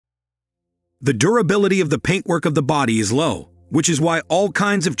The durability of the paintwork of the body is low, which is why all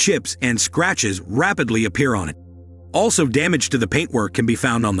kinds of chips and scratches rapidly appear on it. Also, damage to the paintwork can be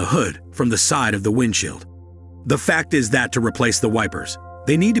found on the hood from the side of the windshield. The fact is that to replace the wipers,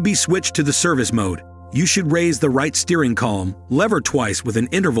 they need to be switched to the service mode. You should raise the right steering column lever twice with an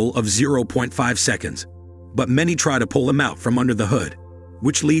interval of 0.5 seconds, but many try to pull them out from under the hood,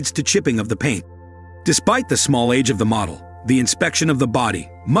 which leads to chipping of the paint. Despite the small age of the model, the inspection of the body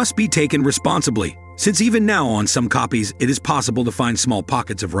must be taken responsibly, since even now on some copies it is possible to find small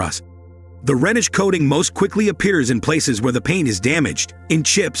pockets of rust. The reddish coating most quickly appears in places where the paint is damaged, in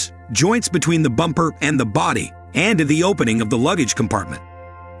chips, joints between the bumper and the body, and in the opening of the luggage compartment.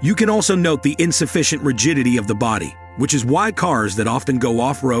 You can also note the insufficient rigidity of the body, which is why cars that often go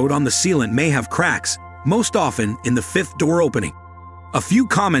off-road on the sealant may have cracks, most often in the fifth door opening. A few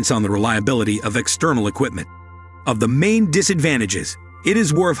comments on the reliability of external equipment. Of the main disadvantages, it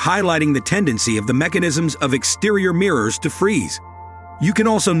is worth highlighting the tendency of the mechanisms of exterior mirrors to freeze. You can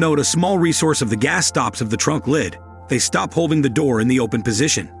also note a small resource of the gas stops of the trunk lid. They stop holding the door in the open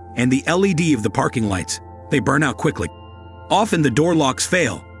position, and the LED of the parking lights. They burn out quickly. Often the door locks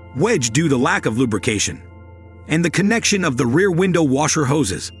fail, wedged due to lack of lubrication. And the connection of the rear window washer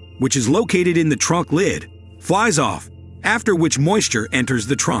hoses, which is located in the trunk lid, flies off, after which moisture enters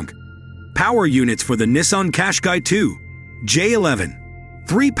the trunk. Power units for the Nissan Qashqai J11.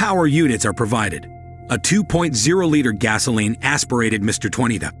 3 power units are provided. A 2.0-liter gasoline aspirated Mr.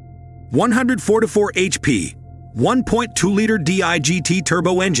 20 to 144 HP, 1.2-liter DIGT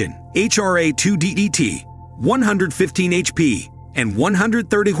turbo engine, HRA2DET, 115 HP, and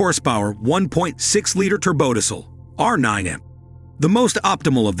 130 horsepower 1.6-liter turbodiesel, R9M. The most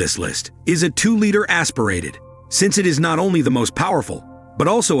optimal of this list is a 2-liter aspirated, since it is not only the most powerful, but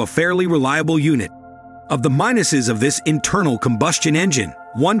also a fairly reliable unit. Of the minuses of this internal combustion engine,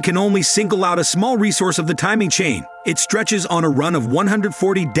 one can only single out a small resource of the timing chain. It stretches on a run of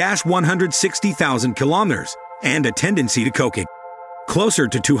 140-160,000 kilometers and a tendency to coking. Closer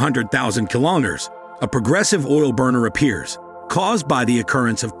to 200,000 kilometers, a progressive oil burner appears, caused by the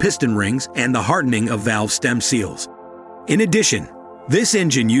occurrence of piston rings and the hardening of valve stem seals. In addition, this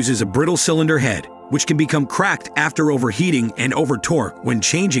engine uses a brittle cylinder head, which can become cracked after overheating and over-torque when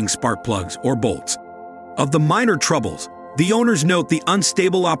changing spark plugs or bolts. Of the minor troubles, the owners note the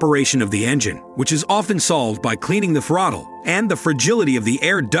unstable operation of the engine, which is often solved by cleaning the throttle, and the fragility of the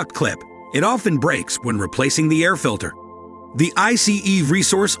air duct clip. It often breaks when replacing the air filter. The ICE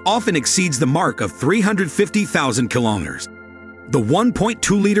resource often exceeds the mark of 350,000 kilometers. The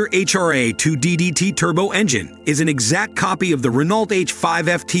 1.2-liter HRA2DET turbo engine is an exact copy of the Renault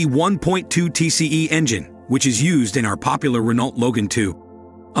H5FT 1.2 TCE engine, which is used in our popular Renault Logan 2.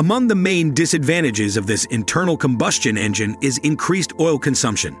 Among the main disadvantages of this internal combustion engine is increased oil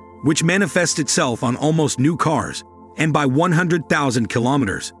consumption, which manifests itself on almost new cars, and by 100,000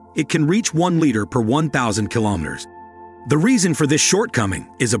 kilometers, it can reach 1 liter per 1,000 kilometers. The reason for this shortcoming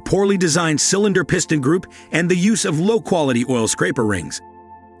is a poorly designed cylinder piston group and the use of low-quality oil scraper rings.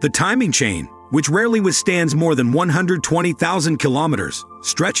 The timing chain, which rarely withstands more than 120,000 kilometers,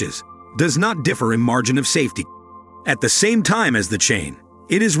 stretches, does not differ in margin of safety. At the same time as the chain,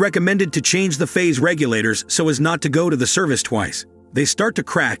 it is recommended to change the phase regulators so as not to go to the service twice. They start to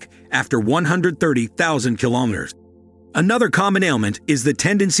crack after 130,000 kilometers. Another common ailment is the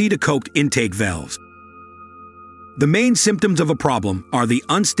tendency to coke intake valves. The main symptoms of a problem are the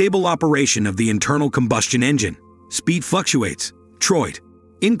unstable operation of the internal combustion engine, speed fluctuates, troit,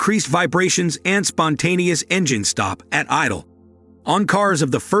 increased vibrations, and spontaneous engine stop at idle. On cars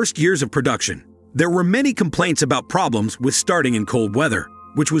of the first years of production, there were many complaints about problems with starting in cold weather,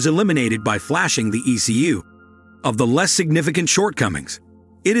 which was eliminated by flashing the ECU. Of the less significant shortcomings,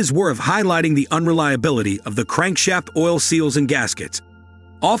 it is worth highlighting the unreliability of the crankshaft oil seals and gaskets.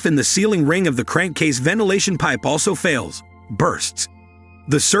 Often the sealing ring of the crankcase ventilation pipe also fails, bursts.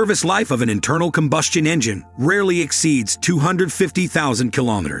 The service life of an internal combustion engine rarely exceeds 250,000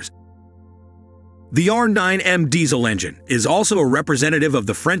 kilometers. The R9M diesel engine is also a representative of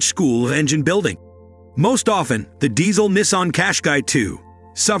the French school of engine building. Most often, the diesel Nissan Qashqai 2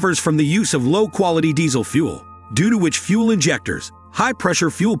 suffers from the use of low-quality diesel fuel, due to which fuel injectors, high-pressure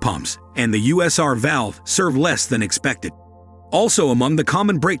fuel pumps, and the USR valve serve less than expected. Also among the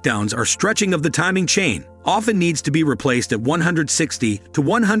common breakdowns are stretching of the timing chain, often needs to be replaced at 160 to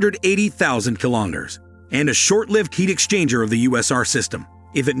 180,000 kilometers, and a short-lived heat exchanger of the USR system.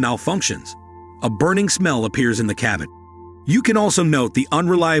 If it malfunctions, a burning smell appears in the cabin. You can also note the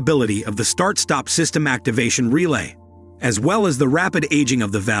unreliability of the start-stop system activation relay, as well as the rapid aging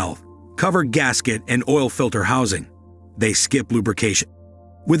of the valve, cover gasket, and oil filter housing. They skip lubrication.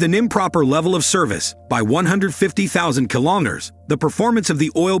 With an improper level of service, by 150,000 kilometers, the performance of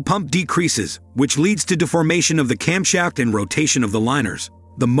the oil pump decreases, which leads to deformation of the camshaft and rotation of the liners.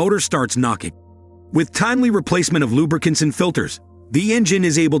 The motor starts knocking. With timely replacement of lubricants and filters, the engine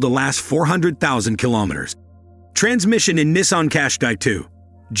is able to last 400,000 kilometers. Transmission in Nissan Qashqai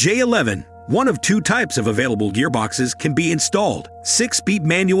J11, one of two types of available gearboxes, can be installed: 6-speed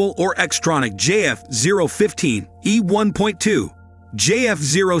manual or Xtronic JF015 E1.2,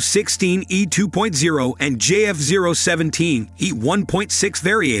 JF016 E2.0, and JF017 E1.6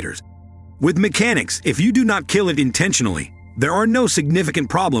 variators. With mechanics, if you do not kill it intentionally, there are no significant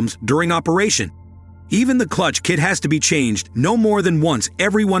problems during operation. Even the clutch kit has to be changed no more than once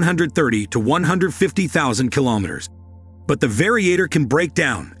every 130 to 150,000 kilometers. But the variator can break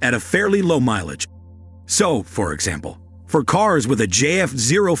down at a fairly low mileage. So, for example, for cars with a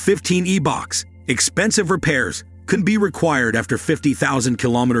JF015E box, expensive repairs could be required after 50,000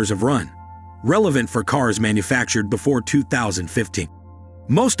 kilometers of run, relevant for cars manufactured before 2015.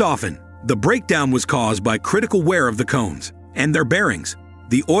 Most often, the breakdown was caused by critical wear of the cones and their bearings,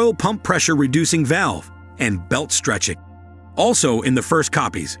 the oil pump pressure reducing valve, and belt stretching. Also, in the first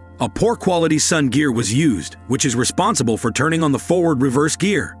copies, a poor quality Sun gear was used, which is responsible for turning on the forward reverse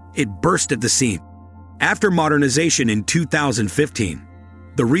gear. It burst at the seam. After modernization in 2015,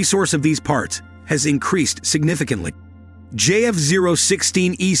 the resource of these parts has increased significantly.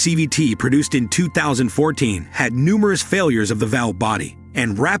 JF016E CVT produced in 2014 had numerous failures of the valve body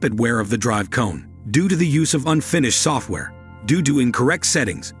and rapid wear of the drive cone due to the use of unfinished software. Due to incorrect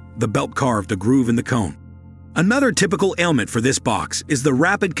settings, the belt carved a groove in the cone. Another typical ailment for this box is the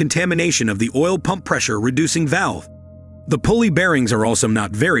rapid contamination of the oil pump pressure reducing valve. The pulley bearings are also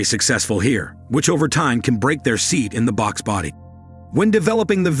not very successful here, which over time can break their seat in the box body. When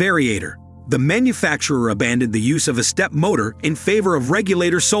developing the variator, the manufacturer abandoned the use of a step motor in favor of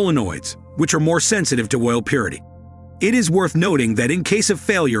regulator solenoids, which are more sensitive to oil purity. It is worth noting that in case of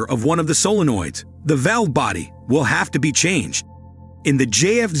failure of one of the solenoids, the valve body will have to be changed. In the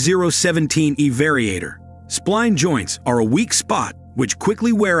JF017E variator, spline joints are a weak spot which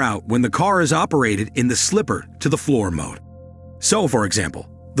quickly wear out when the car is operated in the slipper to the floor mode. So, for example,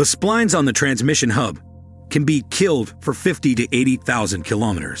 the splines on the transmission hub can be killed for 50 to 80,000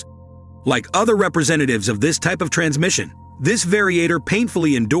 kilometers. Like other representatives of this type of transmission, this variator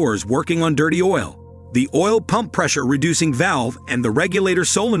painfully endures working on dirty oil. The oil pump pressure reducing valve and the regulator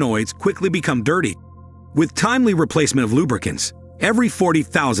solenoids quickly become dirty. With timely replacement of lubricants, every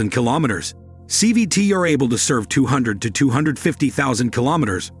 40,000 kilometers, CVT are able to serve 200 to 250,000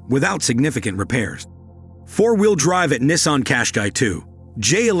 kilometers without significant repairs. Four-wheel drive at Nissan Qashqai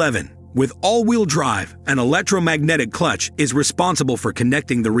J11 with all-wheel drive and electromagnetic clutch is responsible for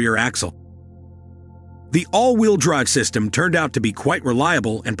connecting the rear axle. The all-wheel drive system turned out to be quite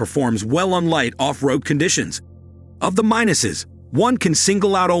reliable and performs well on light off-road conditions. Of the minuses, one can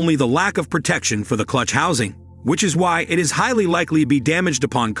single out only the lack of protection for the clutch housing, which is why it is highly likely to be damaged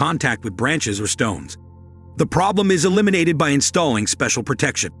upon contact with branches or stones. The problem is eliminated by installing special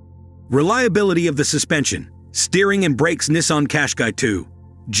protection. Reliability of the suspension, steering and brakes. Nissan Qashqai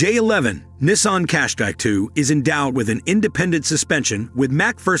J11 Nissan Qashqai is endowed with an independent suspension with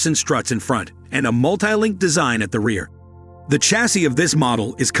MacPherson struts in front and a multi-link design at the rear. The chassis of this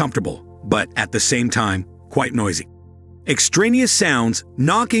model is comfortable, but at the same time, quite noisy. Extraneous sounds,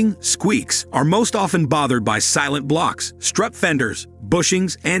 knocking, squeaks are most often bothered by silent blocks, strut fenders,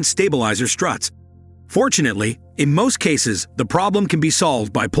 bushings, and stabilizer struts. Fortunately, in most cases, the problem can be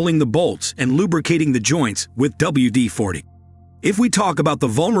solved by pulling the bolts and lubricating the joints with WD-40. If we talk about the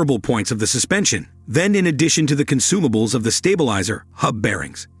vulnerable points of the suspension, then in addition to the consumables of the stabilizer, hub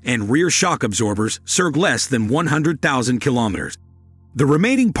bearings, and rear shock absorbers serve less than 100,000 kilometers. The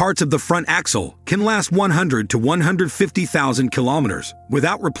remaining parts of the front axle can last 100 to 150,000 kilometers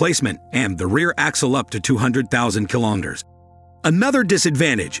without replacement, and the rear axle up to 200,000 kilometers. Another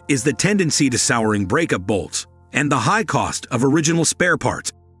disadvantage is the tendency to souring breakup bolts and the high cost of original spare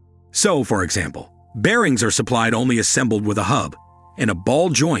parts. So, for example, bearings are supplied only assembled with a hub and a ball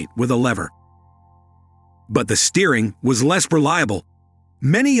joint with a lever. But the steering was less reliable.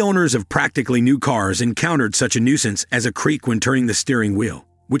 Many owners of practically new cars encountered such a nuisance as a creak when turning the steering wheel,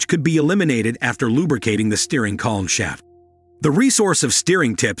 which could be eliminated after lubricating the steering column shaft. The resource of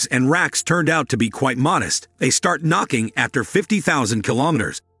steering tips and racks turned out to be quite modest. They start knocking after 50,000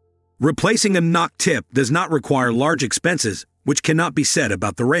 kilometers. Replacing a knocked tip does not require large expenses, which cannot be said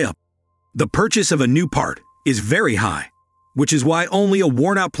about the rail. The purchase of a new part is very high, which is why only a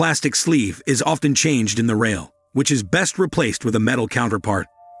worn-out plastic sleeve is often changed in the rail, which is best replaced with a metal counterpart,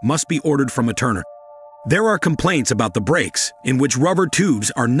 must be ordered from a turner. There are complaints about the brakes, in which rubber tubes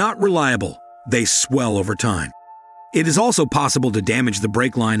are not reliable. They swell over time. It is also possible to damage the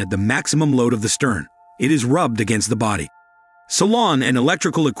brake line at the maximum load of the stern. It is rubbed against the body. Salon and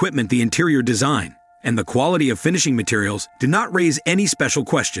electrical equipment, the interior design, and the quality of finishing materials do not raise any special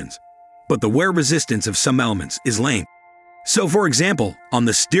questions, but the wear resistance of some elements is lame. So for example, on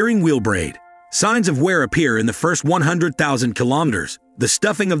the steering wheel braid, signs of wear appear in the first 100,000 kilometers. The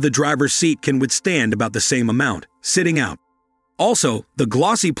stuffing of the driver's seat can withstand about the same amount, sitting out. Also, the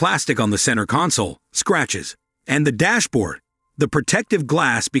glossy plastic on the center console, scratches, and the dashboard, the protective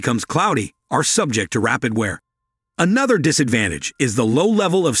glass becomes cloudy, are subject to rapid wear. Another disadvantage is the low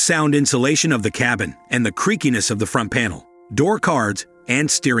level of sound insulation of the cabin and the creakiness of the front panel, door cards,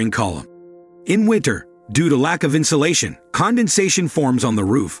 and steering column. In winter, due to lack of insulation, condensation forms on the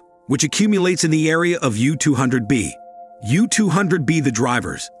roof, which accumulates in the area of U200B. U200B, the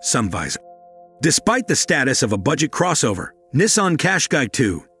driver's sun visor. Despite the status of a budget crossover, Nissan Qashqai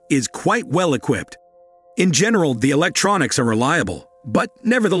 2 is quite well equipped. In general, the electronics are reliable, but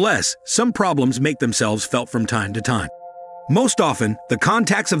nevertheless, some problems make themselves felt from time to time. Most often, the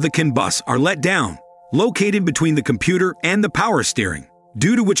contacts of the CAN bus are let down, located between the computer and the power steering,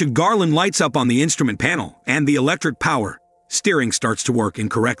 due to which a garland lights up on the instrument panel and the electric power steering starts to work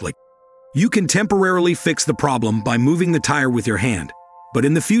incorrectly. You can temporarily fix the problem by moving the tire with your hand, but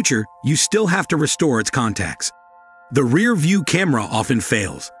in the future, you still have to restore its contacts. The rear view camera often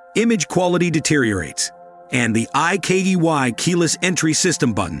fails, image quality deteriorates, and the IKEY keyless entry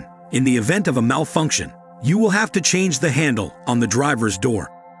system button. In the event of a malfunction, you will have to change the handle on the driver's door.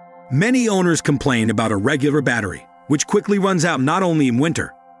 Many owners complain about a regular battery, which quickly runs out not only in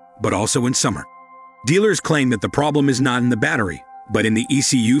winter, but also in summer. Dealers claim that the problem is not in the battery, but in the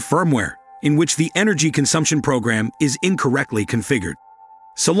ECU firmware, in which the energy consumption program is incorrectly configured.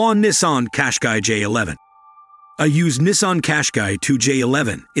 Salon Nissan Qashqai J11. A used Nissan Qashqai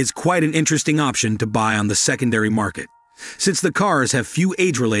J11 is quite an interesting option to buy on the secondary market, since the cars have few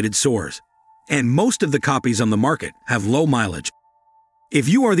age-related sores, and most of the copies on the market have low mileage. If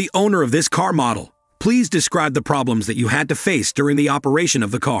you are the owner of this car model, please describe the problems that you had to face during the operation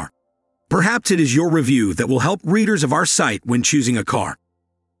of the car. Perhaps it is your review that will help readers of our site when choosing a car.